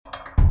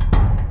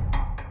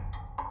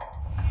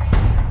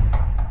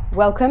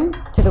Welcome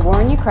to the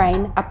War in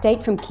Ukraine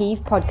Update from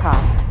Kyiv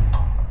podcast.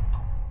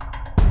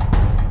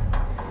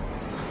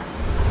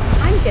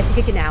 I'm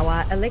Jessica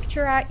Ganawa, a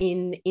lecturer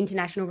in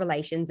international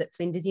relations at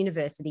Flinders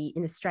University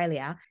in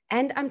Australia,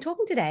 and I'm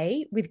talking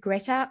today with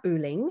Greta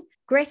Uehling.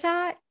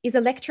 Greta is a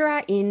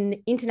lecturer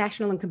in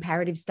international and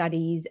comparative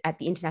studies at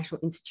the International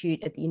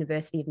Institute at the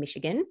University of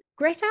Michigan.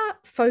 Greta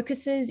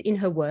focuses in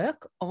her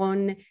work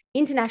on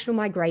international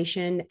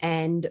migration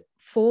and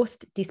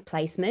forced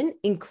displacement,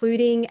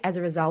 including as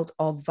a result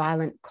of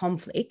violent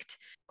conflict.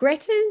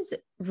 Greta's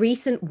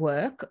recent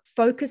work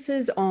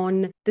focuses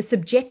on the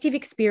subjective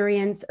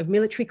experience of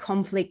military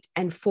conflict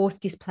and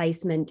forced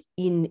displacement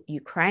in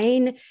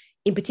Ukraine,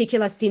 in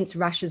particular since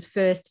Russia's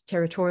first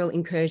territorial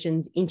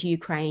incursions into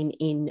Ukraine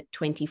in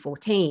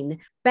 2014.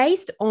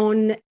 Based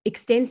on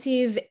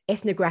extensive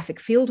ethnographic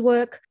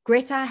fieldwork,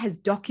 Greta has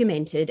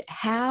documented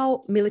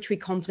how military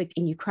conflict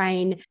in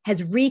Ukraine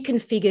has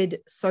reconfigured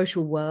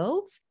social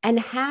worlds and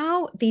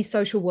how these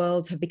social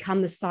worlds have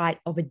become the site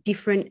of a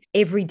different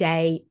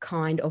everyday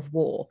kind of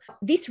war.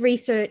 This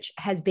research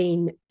has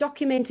been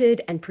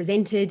documented and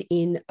presented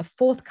in a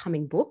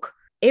forthcoming book,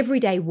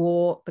 Everyday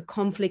War, the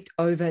Conflict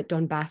over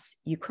Donbass,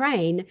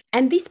 Ukraine.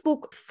 And this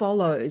book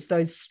follows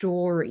those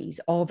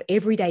stories of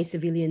everyday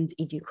civilians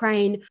in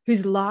Ukraine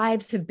whose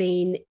lives have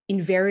been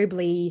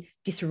invariably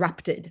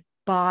disrupted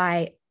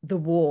by the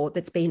war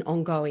that's been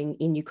ongoing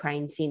in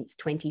Ukraine since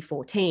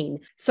 2014.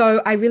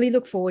 So I really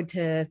look forward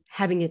to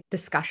having a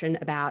discussion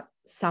about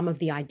some of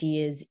the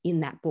ideas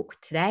in that book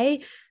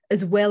today,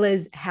 as well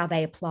as how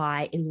they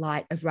apply in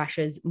light of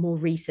Russia's more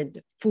recent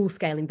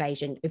full-scale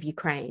invasion of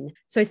Ukraine.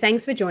 So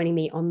thanks for joining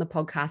me on the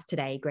podcast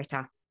today,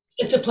 Greta.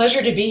 It's a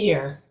pleasure to be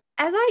here.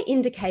 As I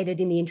indicated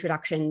in the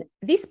introduction,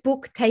 this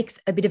book takes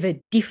a bit of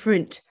a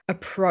different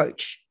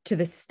approach to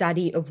the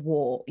study of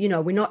war. You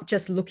know, we're not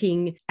just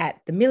looking at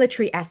the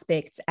military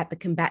aspects, at the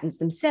combatants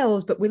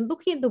themselves, but we're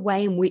looking at the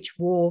way in which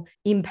war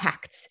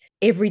impacts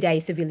everyday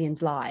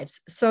civilians'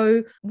 lives.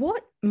 So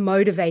what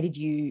motivated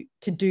you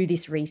to do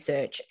this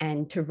research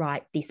and to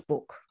write this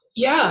book?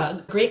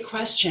 Yeah, great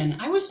question.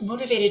 I was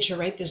motivated to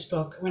write this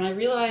book when I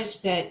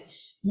realized that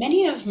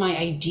many of my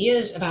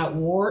ideas about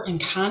war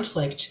and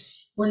conflict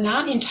were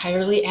not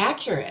entirely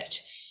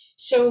accurate.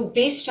 So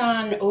based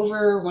on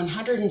over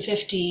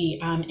 150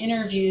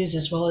 interviews,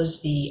 as well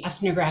as the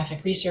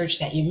ethnographic research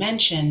that you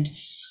mentioned,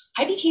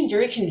 I became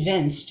very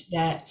convinced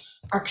that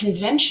our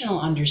conventional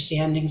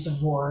understandings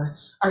of war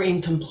are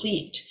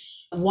incomplete.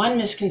 One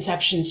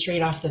misconception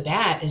straight off the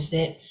bat is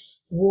that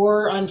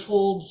war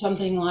unfolds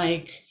something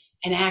like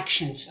an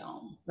action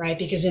film, right?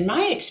 Because in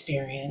my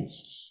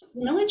experience,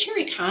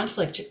 military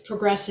conflict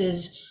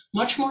progresses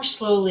much more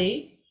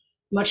slowly,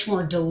 much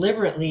more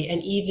deliberately,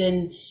 and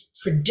even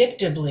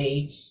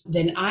predictably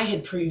than I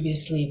had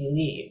previously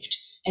believed.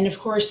 And of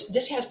course,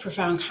 this has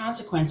profound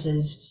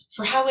consequences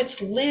for how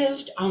it's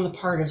lived on the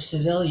part of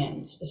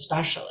civilians,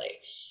 especially.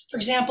 For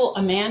example,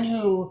 a man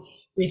who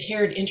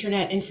repaired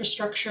internet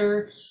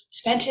infrastructure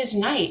spent his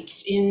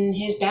nights in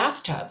his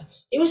bathtub.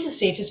 It was the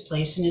safest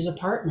place in his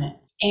apartment.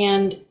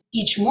 And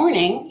each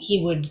morning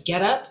he would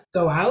get up,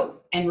 go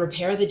out, and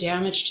repair the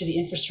damage to the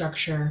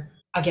infrastructure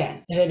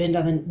again that had been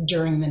done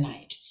during the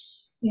night.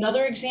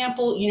 Another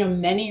example,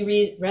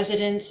 many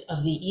residents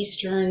of the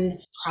eastern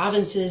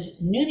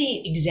provinces knew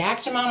the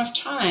exact amount of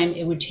time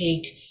it would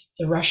take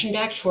the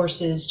Russian-backed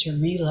forces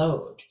to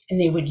reload. And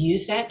they would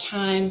use that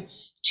time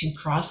to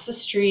cross the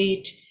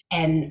street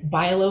and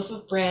buy a loaf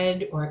of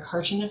bread or a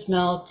carton of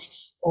milk,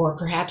 or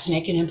perhaps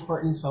make an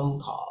important phone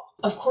call.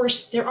 Of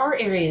course, there are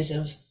areas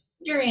of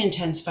very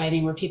intense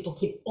fighting where people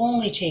could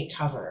only take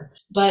cover.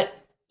 But,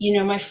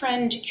 my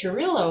friend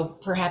Curillo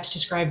perhaps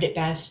described it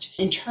best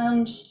in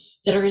terms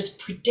that are as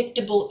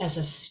predictable as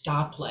a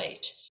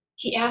stoplight.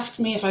 He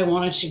asked me if I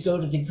wanted to go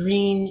to the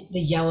green,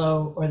 the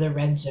yellow, or the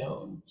red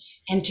zone.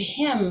 And to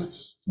him,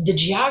 the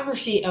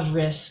geography of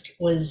risk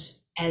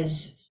was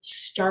as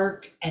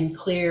stark and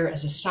clear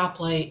as a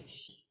stoplight.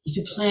 You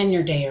could plan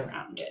your day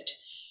around it.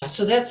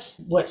 So that's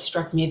what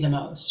struck me the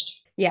most.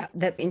 Yeah,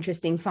 that's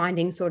interesting,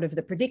 finding sort of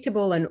the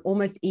predictable and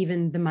almost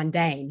even the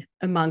mundane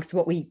amongst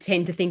what we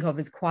tend to think of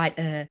as quite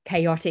a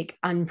chaotic,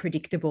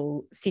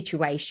 unpredictable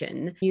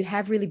situation. You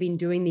have really been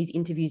doing these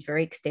interviews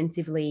very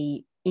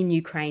extensively in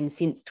Ukraine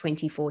since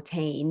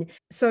 2014.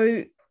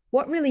 So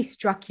what really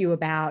struck you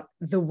about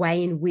the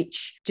way in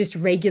which just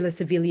regular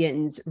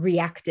civilians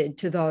reacted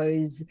to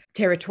those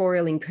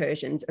territorial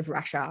incursions of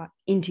Russia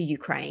into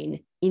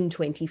Ukraine in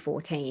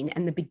 2014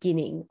 and the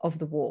beginning of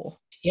the war?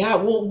 Yeah,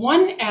 well,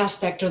 one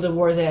aspect of the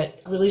war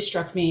that really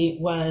struck me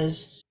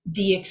was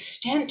the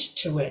extent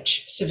to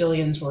which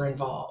civilians were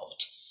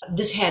involved.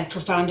 This had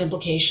profound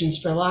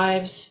implications for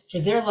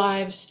their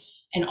lives,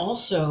 and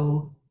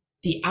also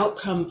the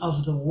outcome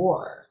of the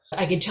war.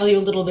 I could tell you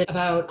a little bit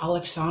about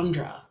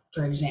Alexandra,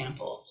 for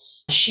example.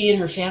 She and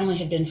her family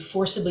had been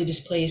forcibly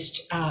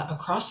displaced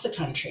across the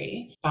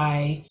country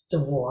by the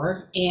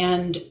war,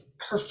 and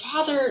her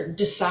father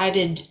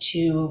decided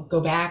to go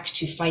back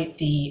to fight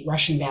the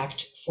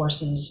Russian-backed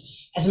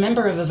forces as a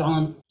member of a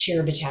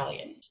volunteer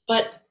battalion.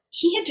 But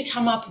he had to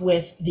come up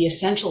with the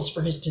essentials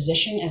for his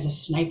position as a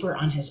sniper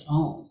on his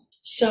own.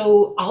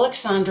 So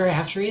Alexander,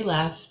 after he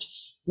left,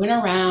 went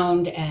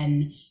around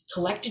and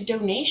collected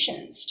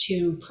donations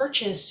to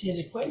purchase his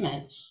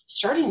equipment,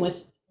 starting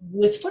with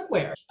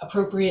footwear,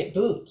 appropriate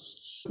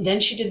boots.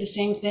 Then she did the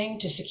same thing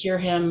to secure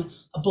him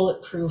a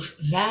bulletproof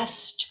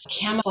vest,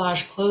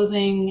 camouflage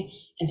clothing,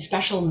 and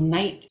special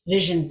night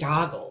vision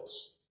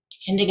goggles.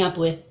 Ending up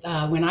with,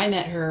 when I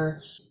met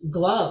her,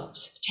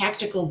 gloves,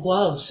 tactical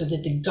gloves, so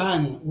that the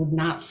gun would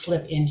not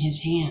slip in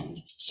his hand.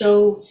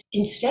 So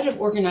instead of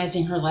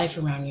organizing her life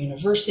around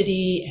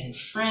university and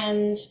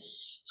friends,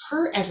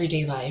 her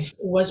everyday life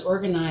was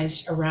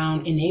organized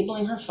around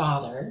enabling her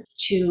father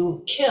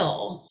to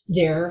kill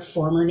their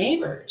former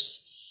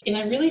neighbors. And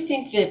I really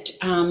think that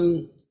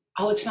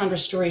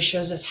Alexandra's story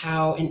shows us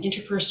how an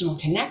interpersonal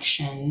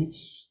connection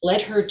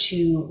led her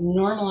to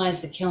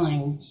normalize the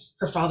killing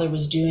her father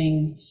was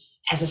doing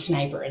as a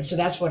sniper. And so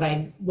that's what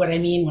I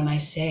mean when I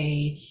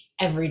say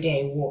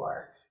everyday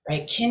war,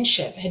 right?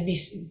 Kinship had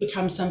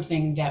become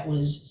something that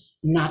was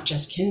not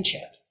just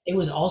kinship. It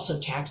was also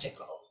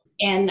tactical.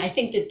 And I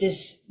think that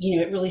this,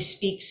 it really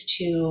speaks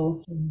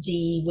to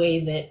the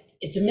way that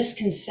it's a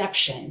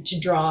misconception to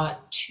draw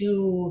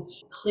too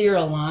clear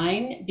a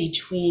line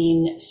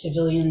between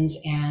civilians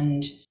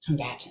and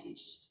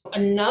combatants.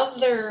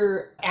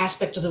 Another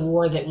aspect of the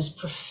war that was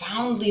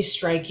profoundly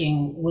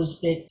striking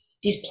was that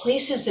these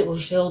places that were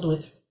filled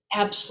with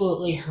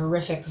absolutely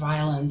horrific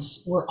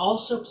violence were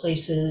also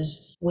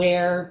places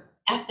where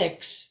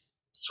ethics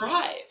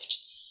thrived.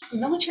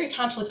 Military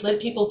conflict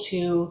led people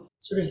to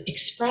sort of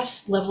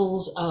express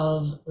levels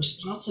of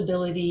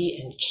responsibility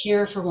and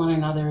care for one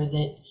another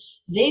that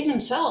they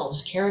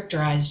themselves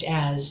characterized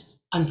as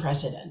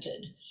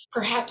unprecedented.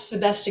 Perhaps the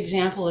best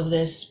example of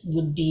this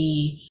would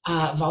be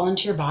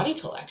volunteer body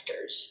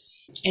collectors.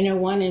 I know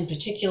one in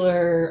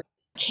particular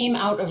came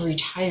out of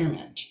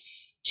retirement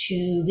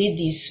to lead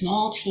these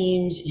small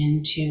teams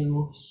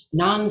into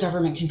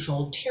non-government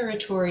controlled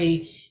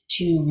territory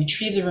to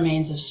retrieve the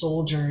remains of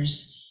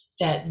soldiers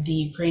that the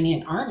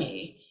Ukrainian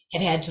army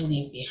had to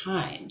leave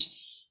behind.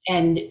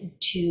 And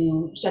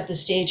to set the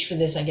stage for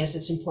this, I guess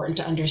it's important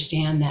to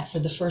understand that for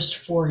the first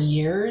 4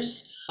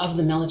 years of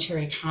the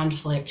military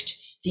conflict,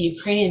 the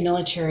Ukrainian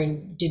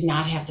military did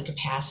not have the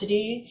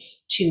capacity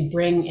to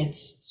bring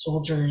its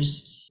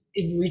soldiers,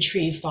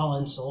 retrieve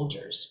fallen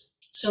soldiers.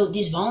 So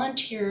these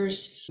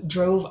volunteers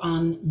drove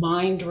on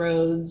mined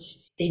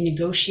roads. They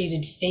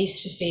negotiated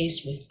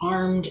face-to-face with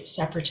armed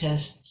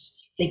separatists.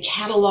 They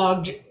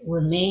cataloged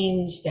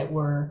remains that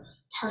were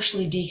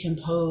partially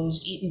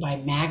decomposed, eaten by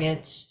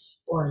maggots,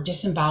 or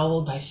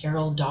disemboweled by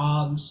feral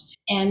dogs.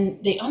 And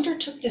they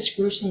undertook this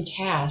gruesome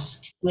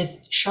task with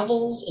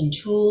shovels and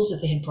tools that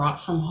they had brought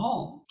from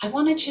home. I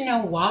wanted to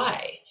know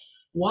why.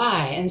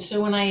 And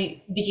so when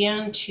I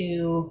began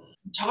to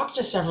talk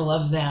to several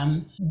of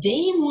them,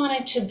 they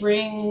wanted to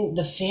bring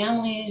the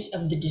families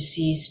of the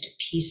deceased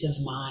peace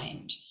of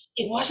mind.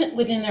 It wasn't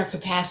within their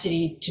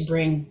capacity to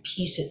bring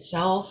peace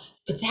itself,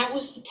 but that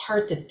was the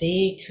part that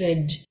they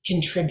could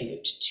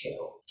contribute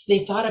to.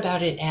 They thought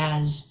about it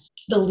as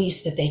the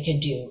least that they could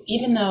do,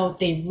 even though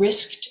they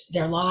risked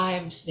their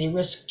lives, they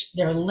risked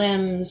their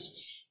limbs,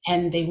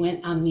 and they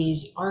went on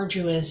these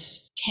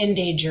arduous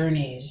 10-day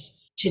journeys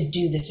to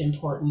do this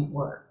important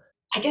work.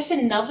 I guess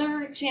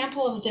another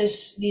example of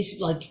these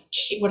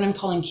what I'm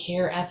calling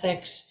care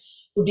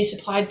ethics would be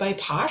supplied by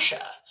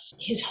Pasha.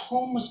 His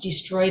home was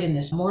destroyed in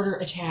this mortar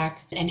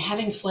attack, and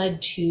having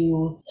fled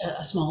to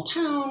a small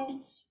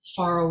town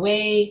far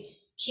away,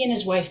 he and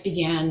his wife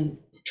began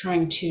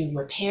trying to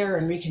repair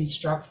and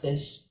reconstruct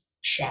this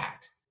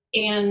shack.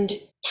 And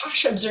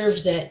Pasha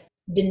observed that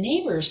the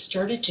neighbors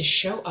started to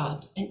show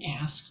up and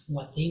ask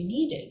what they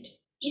needed.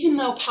 Even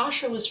though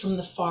Pasha was from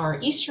the far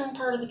eastern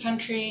part of the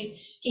country,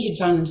 he had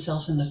found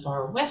himself in the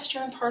far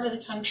western part of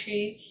the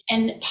country.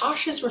 And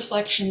Pasha's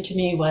reflection to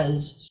me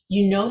was,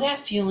 that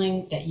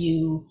feeling that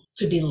you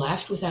could be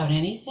left without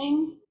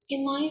anything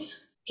in life?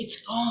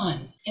 It's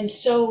gone. And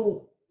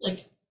so,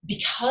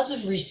 because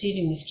of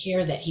receiving this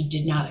care that he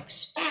did not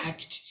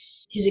expect,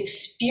 his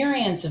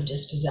experience of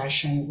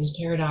dispossession was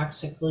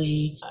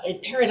paradoxically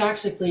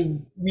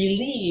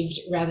relieved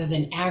rather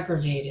than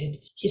aggravated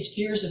his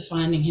fears of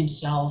finding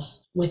himself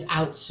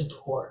without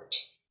support.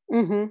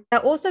 Mm-hmm. I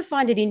also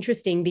find it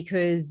interesting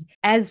because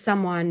as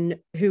someone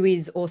who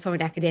is also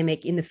an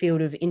academic in the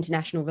field of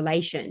international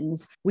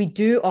relations, we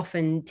do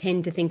often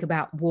tend to think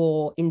about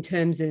war in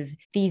terms of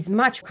these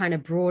much kind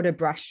of broader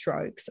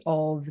brushstrokes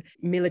of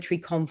military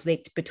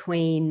conflict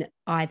between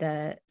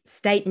either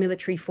state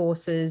military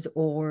forces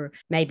or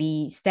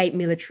maybe state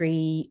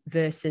military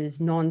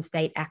versus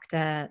non-state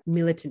actor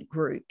militant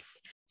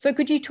groups. So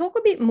could you talk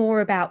a bit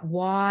more about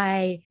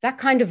why that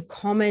kind of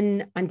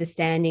common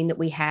understanding that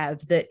we have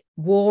that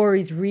war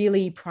is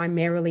really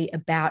primarily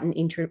about an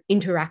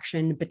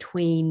interaction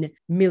between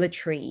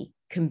military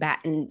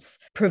combatants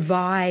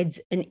provides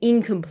an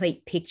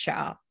incomplete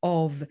picture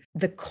of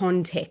the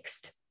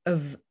context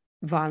of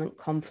violent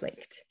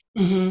conflict?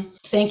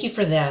 Thank you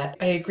for that.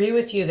 I agree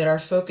with you that our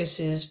focus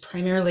is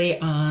primarily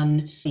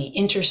on the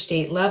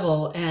interstate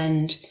level.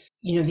 And,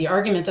 the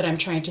argument that I'm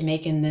trying to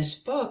make in this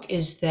book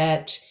is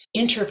that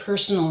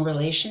interpersonal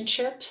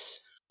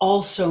relationships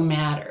also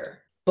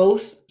matter,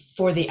 both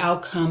for the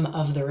outcome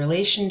of the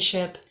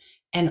relationship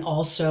and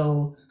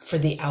also for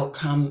the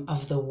outcome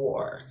of the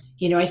war.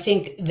 I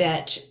think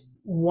that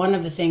one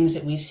of the things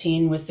that we've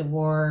seen with the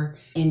war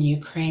in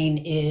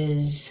Ukraine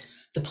is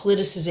the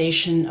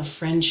politicization of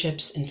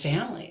friendships and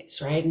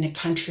families, right? In a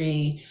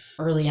country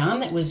early on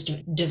that was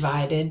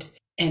divided.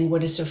 And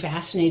what is so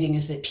fascinating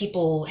is that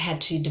people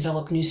had to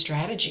develop new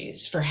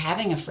strategies for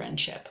having a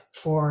friendship,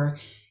 for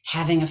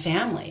having a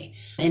family.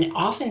 And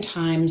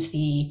oftentimes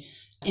the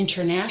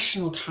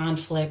international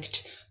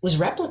conflict was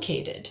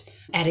replicated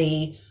at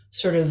a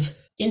sort of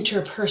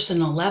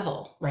interpersonal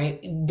level,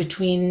 right?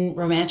 Between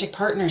romantic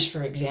partners,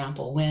 for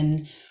example,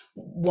 when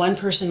one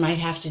person might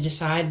have to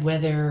decide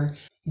whether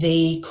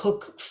they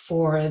cook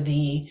for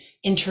the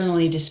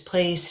internally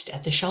displaced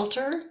at the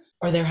shelter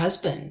or their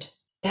husband.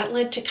 That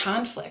led to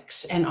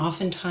conflicts. And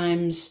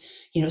oftentimes,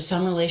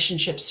 some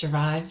relationships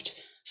survived,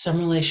 some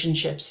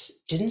relationships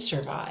didn't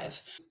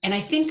survive. And I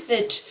think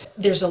that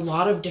there's a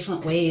lot of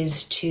different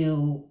ways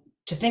to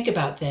think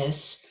about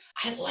this.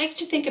 I like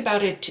to think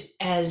about it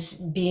as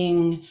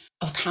being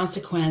of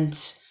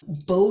consequence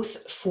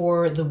both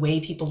for the way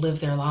people live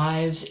their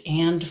lives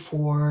and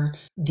for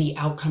the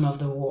outcome of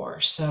the war.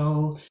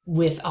 So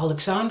with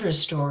Alexandra's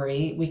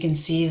story, we can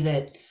see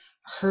that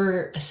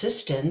her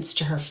assistance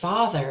to her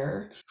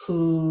father,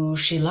 who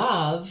she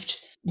loved,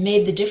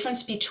 made the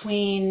difference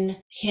between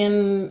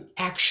him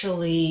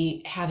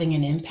actually having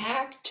an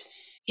impact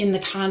in the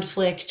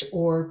conflict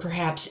or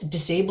perhaps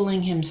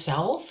disabling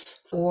himself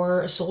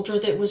or a soldier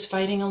that was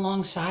fighting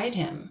alongside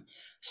him.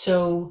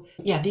 So,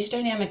 yeah, these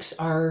dynamics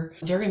are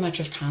very much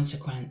of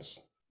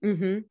consequence.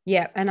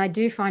 Yeah. And I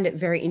do find it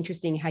very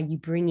interesting how you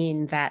bring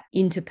in that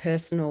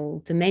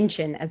interpersonal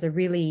dimension as a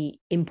really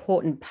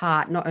important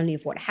part, not only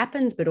of what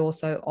happens, but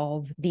also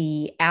of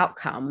the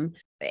outcome.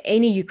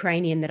 Any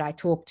Ukrainian that I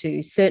talk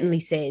to certainly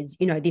says,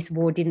 this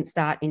war didn't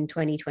start in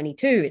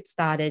 2022. It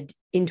started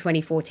in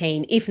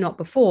 2014, if not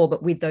before,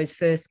 but with those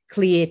first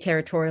clear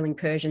territorial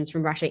incursions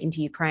from Russia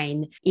into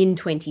Ukraine in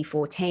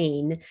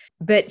 2014.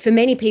 But for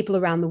many people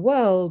around the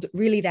world,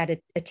 really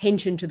that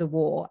attention to the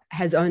war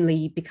has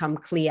only become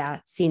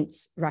clear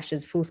since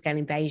Russia's full-scale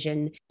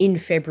invasion in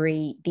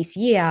February this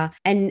year.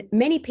 And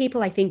many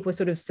people, I think, were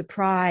sort of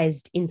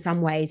surprised in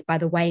some ways by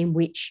the way in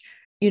which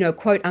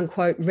quote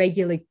unquote,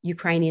 regular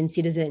Ukrainian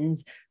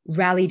citizens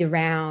rallied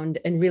around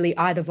and really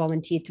either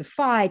volunteered to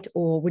fight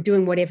or were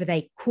doing whatever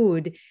they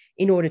could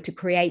in order to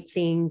create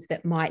things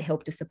that might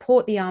help to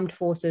support the armed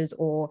forces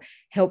or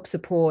help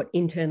support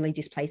internally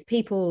displaced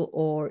people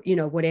or,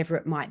 whatever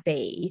it might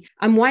be.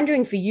 I'm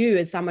wondering for you,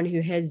 as someone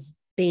who has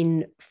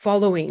been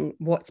following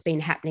what's been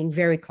happening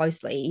very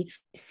closely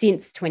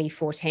since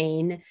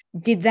 2014,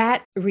 did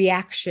that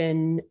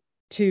reaction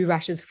to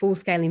Russia's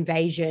full-scale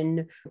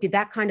invasion, did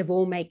that kind of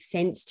all make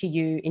sense to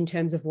you in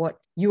terms of what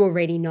you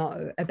already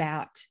know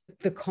about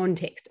the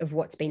context of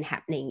what's been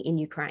happening in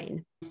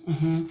Ukraine?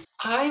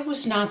 I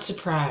was not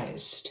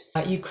surprised.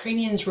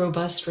 Ukrainians'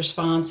 robust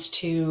response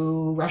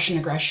to Russian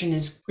aggression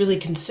is really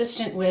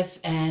consistent with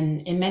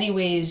and in many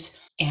ways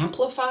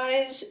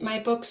amplifies my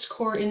book's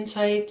core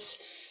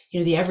insights.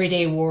 The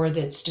everyday war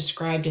that's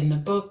described in the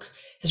book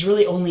has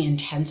really only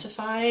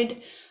intensified.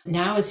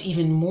 Now it's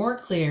even more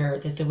clear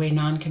that the way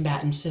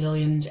non-combatant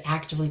civilians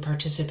actively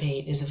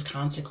participate is of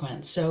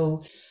consequence.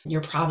 So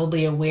you're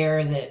probably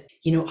aware that,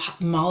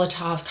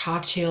 Molotov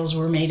cocktails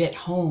were made at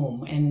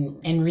home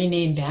and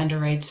renamed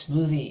Banderite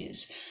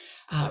smoothies.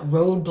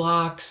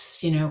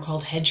 Roadblocks,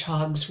 called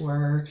hedgehogs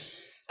were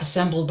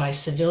assembled by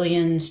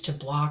civilians to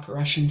block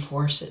Russian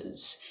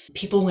forces.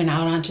 People went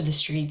out onto the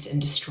streets and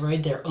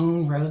destroyed their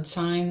own road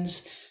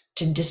signs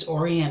to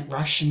disorient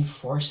Russian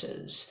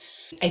forces.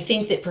 I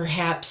think that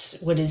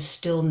perhaps what is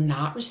still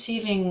not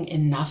receiving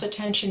enough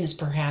attention is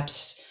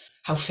perhaps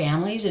how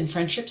families and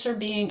friendships are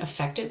being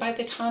affected by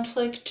the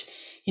conflict.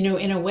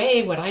 In a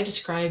way, what I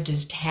described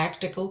as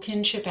tactical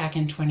kinship back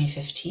in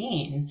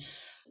 2015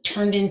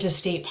 turned into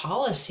state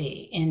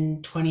policy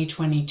in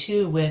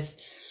 2022 with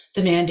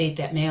the mandate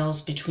that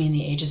males between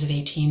the ages of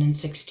 18 and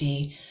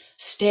 60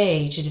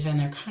 stay to defend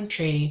their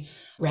country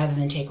rather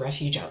than take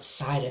refuge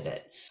outside of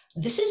it.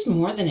 This is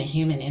more than a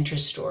human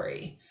interest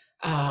story.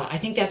 I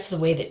think that's the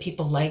way that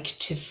people like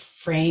to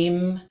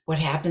frame what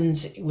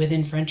happens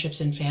within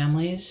friendships and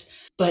families.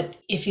 But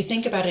if you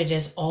think about it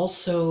as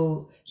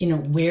also,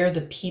 where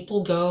the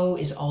people go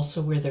is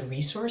also where the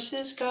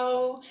resources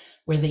go,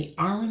 where the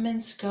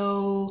armaments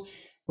go,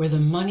 where the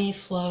money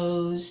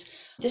flows.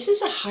 This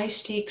is a high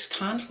stakes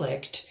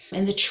conflict,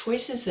 and the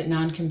choices that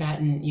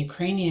non-combatant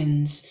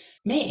Ukrainians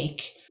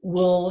make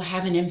will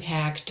have an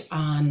impact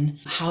on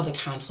how the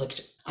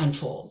conflict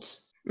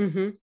unfolds.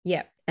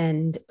 Yeah.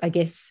 And I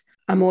guess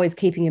I'm always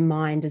keeping in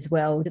mind as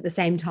well, at the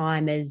same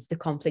time as the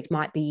conflict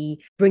might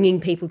be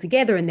bringing people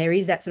together, and there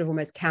is that sort of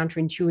almost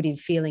counterintuitive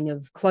feeling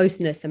of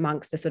closeness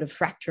amongst a sort of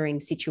fracturing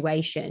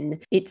situation,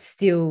 it's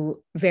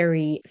still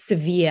very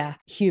severe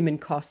human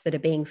costs that are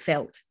being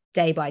felt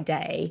day by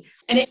day.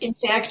 And in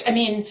fact, I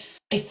mean,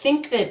 I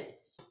think that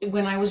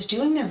when I was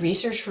doing the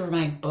research for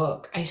my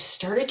book, I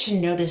started to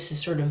notice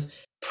this sort of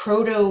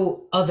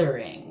proto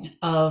othering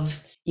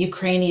of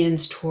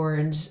Ukrainians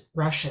towards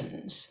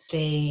Russians.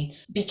 They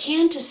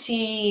began to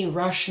see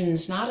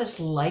Russians not as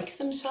like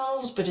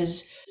themselves, but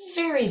as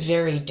very,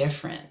 very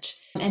different.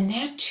 And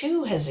that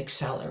too has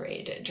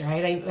accelerated,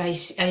 right?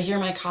 I hear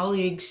my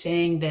colleagues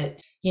saying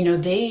that,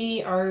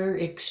 they are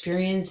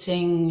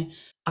experiencing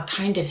a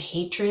kind of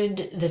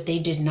hatred that they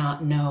did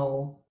not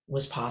know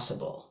was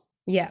possible.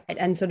 Yeah.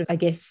 And sort of, I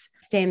guess,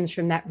 stems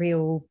from that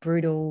real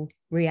brutal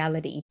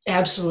reality.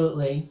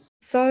 Absolutely.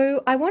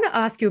 So I want to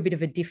ask you a bit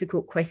of a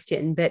difficult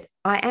question, but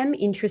I am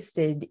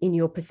interested in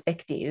your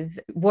perspective.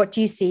 What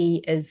do you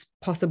see as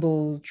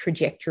possible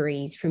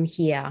trajectories from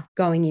here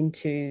going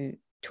into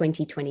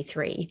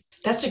 2023?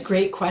 That's a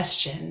great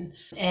question.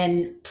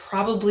 And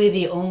probably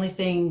the only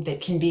thing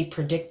that can be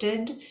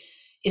predicted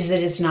is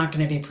that it's not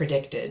going to be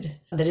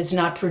predicted, that it's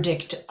not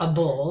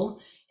predictable.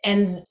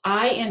 And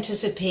I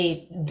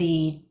anticipate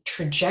the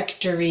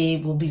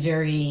trajectory will be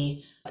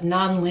very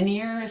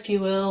non-linear, if you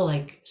will,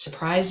 like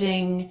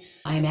surprising.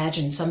 I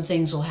imagine some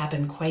things will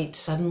happen quite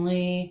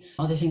suddenly,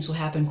 other things will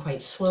happen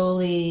quite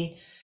slowly.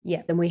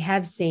 Yeah, and we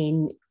have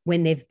seen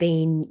when there've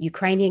been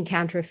Ukrainian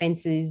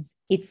counteroffensives,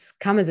 it's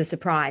come as a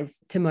surprise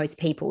to most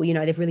people.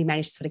 They've really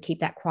managed to sort of keep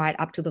that quiet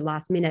up to the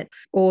last minute.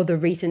 Or the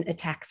recent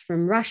attacks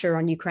from Russia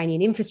on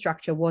Ukrainian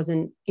infrastructure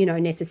wasn't,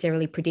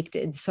 necessarily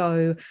predicted.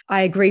 So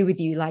I agree with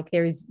you. Like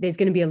there's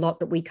going to be a lot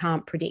that we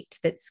can't predict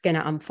that's going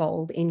to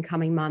unfold in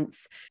coming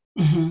months.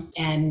 Mm-hmm.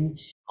 And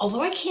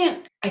although I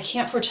can't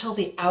foretell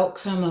the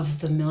outcome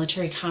of the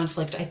military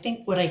conflict, I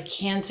think what I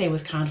can say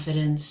with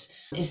confidence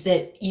is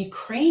that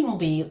Ukraine will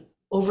be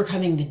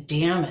overcoming the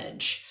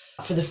damage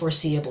for the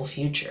foreseeable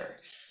future.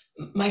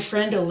 My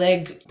friend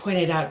Oleg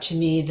pointed out to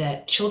me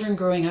that children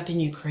growing up in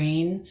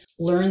Ukraine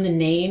learn the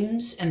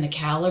names and the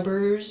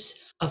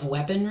calibers of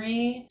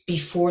weaponry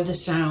before the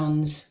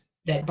sounds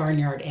that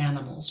barnyard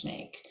animals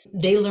make.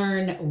 They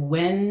learn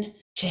when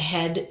to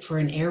head for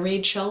an air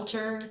raid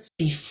shelter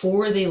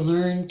before they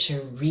learn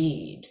to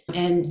read.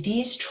 And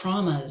these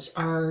traumas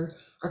are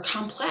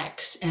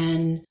complex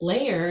and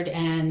layered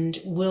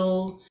and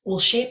will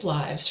shape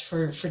lives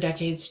for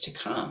decades to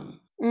come.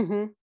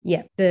 Mm-hmm.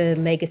 Yeah, the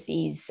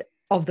legacies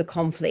of the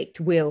conflict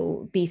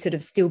will be sort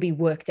of still be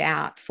worked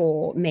out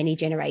for many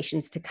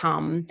generations to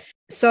come.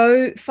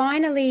 So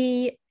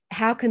finally,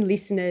 how can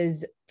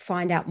listeners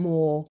find out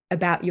more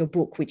about your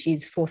book, which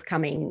is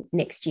forthcoming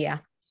next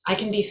year? I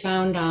can be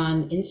found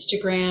on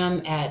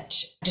Instagram at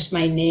just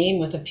my name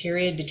with a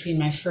period between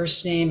my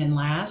first name and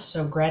last,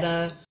 so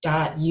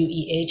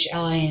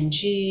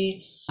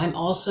Greta.Uehling. I'm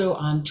also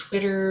on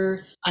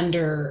Twitter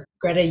under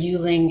Greta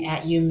Uehling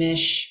at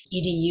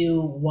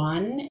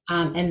UMich.edu1.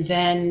 And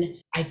then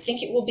I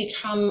think it will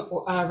become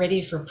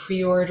ready for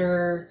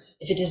pre-order,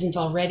 if it isn't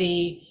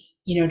already,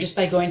 just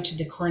by going to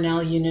the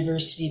Cornell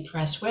University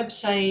Press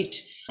website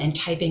and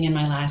typing in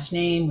my last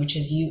name, which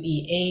is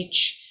Uehling.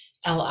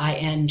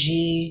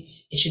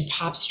 It should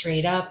pop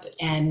straight up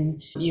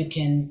and you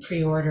can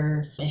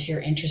pre-order if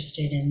you're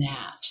interested in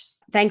that.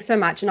 Thanks so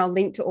much. And I'll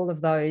link to all of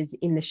those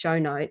in the show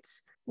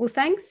notes. Well,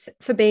 thanks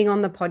for being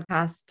on the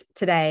podcast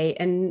today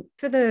and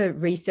for the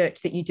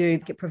research that you do.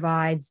 It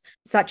provides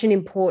such an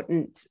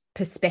important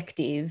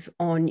perspective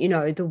on,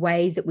 the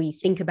ways that we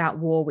think about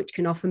war, which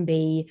can often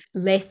be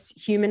less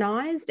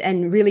humanized,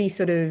 and really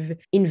sort of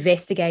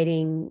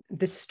investigating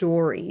the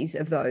stories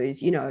of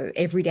those,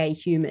 everyday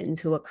humans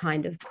who are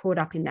kind of caught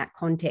up in that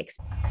context.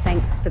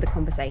 Thanks for the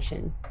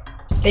conversation.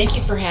 Thank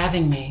you for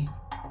having me.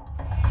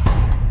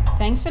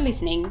 Thanks for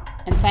listening,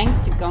 and thanks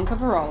to Gonka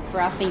Varol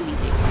for our theme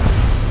music.